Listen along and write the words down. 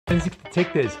Forensic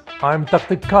Detectors. I'm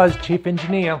Dr. Kaz, Chief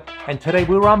Engineer, and today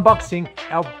we're unboxing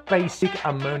our basic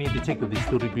ammonia detector. This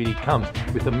little beauty comes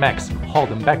with a max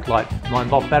hold and backlight,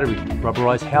 9-volt battery,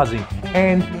 rubberized housing,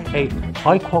 and a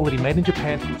high quality made in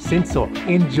Japan sensor.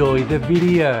 Enjoy the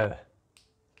video.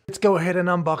 Let's go ahead and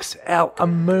unbox our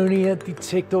ammonia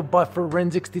detector by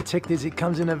Forensic Detectors. It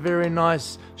comes in a very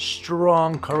nice,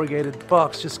 strong, corrugated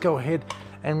box. Just go ahead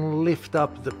and lift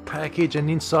up the package, and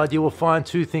inside you will find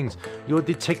two things: your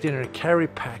detector in a carry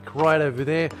pack right over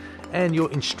there, and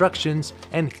your instructions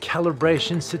and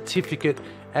calibration certificate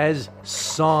as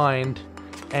signed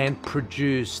and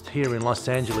produced here in Los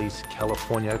Angeles,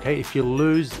 California. Okay, if you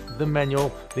lose the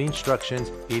manual, the instructions,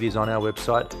 it is on our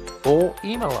website, or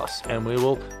email us and we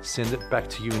will send it back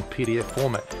to you in PDF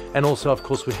format. And also, of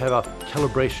course, we have a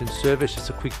calibration service. Just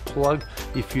a quick plug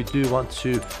if you do want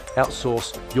to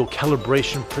outsource your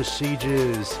calibration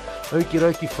procedures. Okie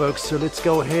dokie, folks, so let's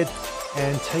go ahead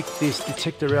and take this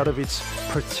detector out of its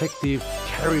protective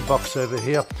carry box over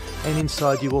here, and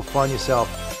inside you will find yourself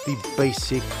the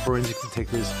basic Forensic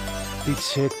Detectors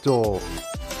detector.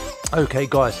 Okay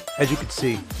guys, as you can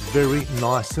see, very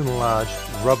nice and large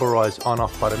rubberized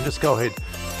on-off button. Just go ahead,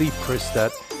 depress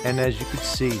that, and as you can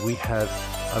see, we have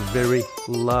a very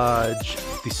large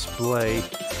display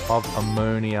of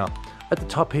ammonia. At the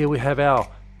top here we have our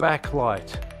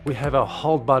backlight, we have our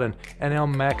hold button and our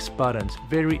max buttons.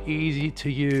 Very easy to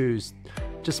use.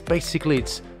 Just basically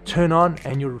it's turn on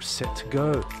and you're set to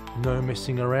go. No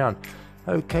messing around.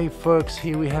 Okay folks,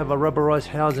 here we have a rubberized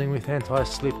housing with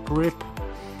anti-slip grip,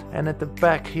 and at the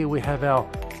back here we have our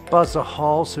buzzer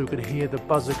hole, so we could hear the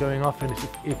buzzer going off, and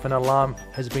if an alarm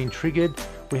has been triggered.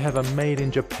 We have a made in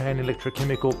Japan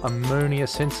electrochemical ammonia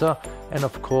sensor, and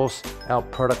of course our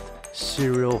product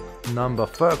serial number.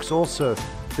 Folks, also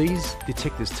these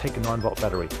detectors take a 9-volt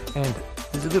battery, and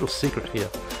there's a little secret here.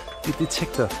 The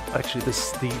detector, actually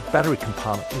the battery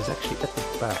compartment is actually at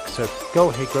the back. So go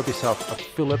ahead, grab yourself a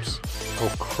Phillips or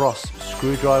Cross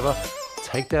screwdriver,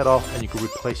 take that off, and you can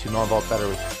replace your 9-volt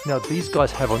battery. Now these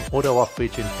guys have an auto off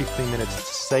feature in 15 minutes to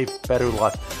save battery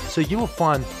life. So you will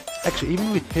find, actually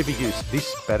even with heavy use,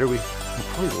 this battery will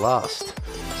probably last,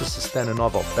 just a standard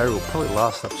 9-volt battery will probably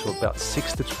last up to about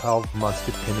 6 to 12 months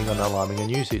depending on alarming and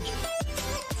usage.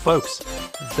 Folks,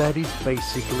 that is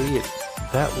basically it.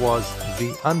 That was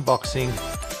the unboxing,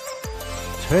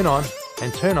 turn on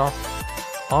and turn off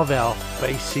of our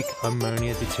basic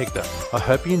ammonia detector. I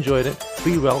hope you enjoyed it.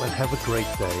 Be well and have a great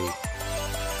day.